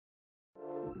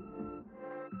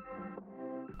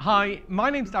Hi,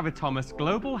 my name's David Thomas,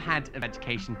 Global Head of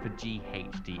Education for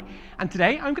GHD, and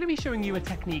today I'm going to be showing you a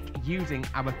technique using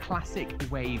our classic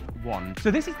wave wand.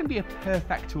 So this is going to be a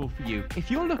perfect tool for you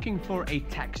if you're looking for a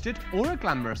textured or a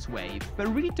glamorous wave, but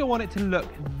really don't want it to look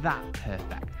that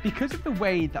perfect. Because of the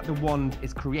way that the wand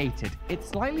is created, it's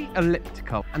slightly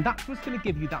elliptical, and that's what's going to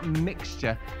give you that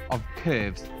mixture of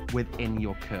curves within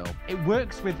your curl. It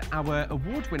works with our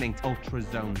award-winning Ultra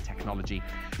Zone technology.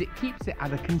 It keeps it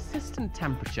at a consistent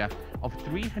temperature of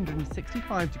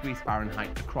 365 degrees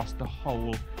Fahrenheit across the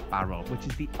whole barrel, which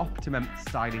is the optimum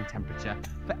styling temperature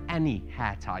for any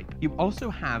hair type. You also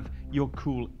have your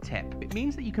cool tip. It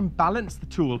means that you can balance the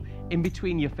tool in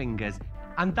between your fingers,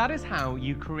 and that is how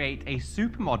you create a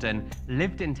super modern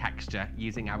lived-in texture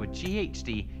using our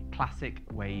GHD Classic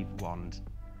Wave Wand.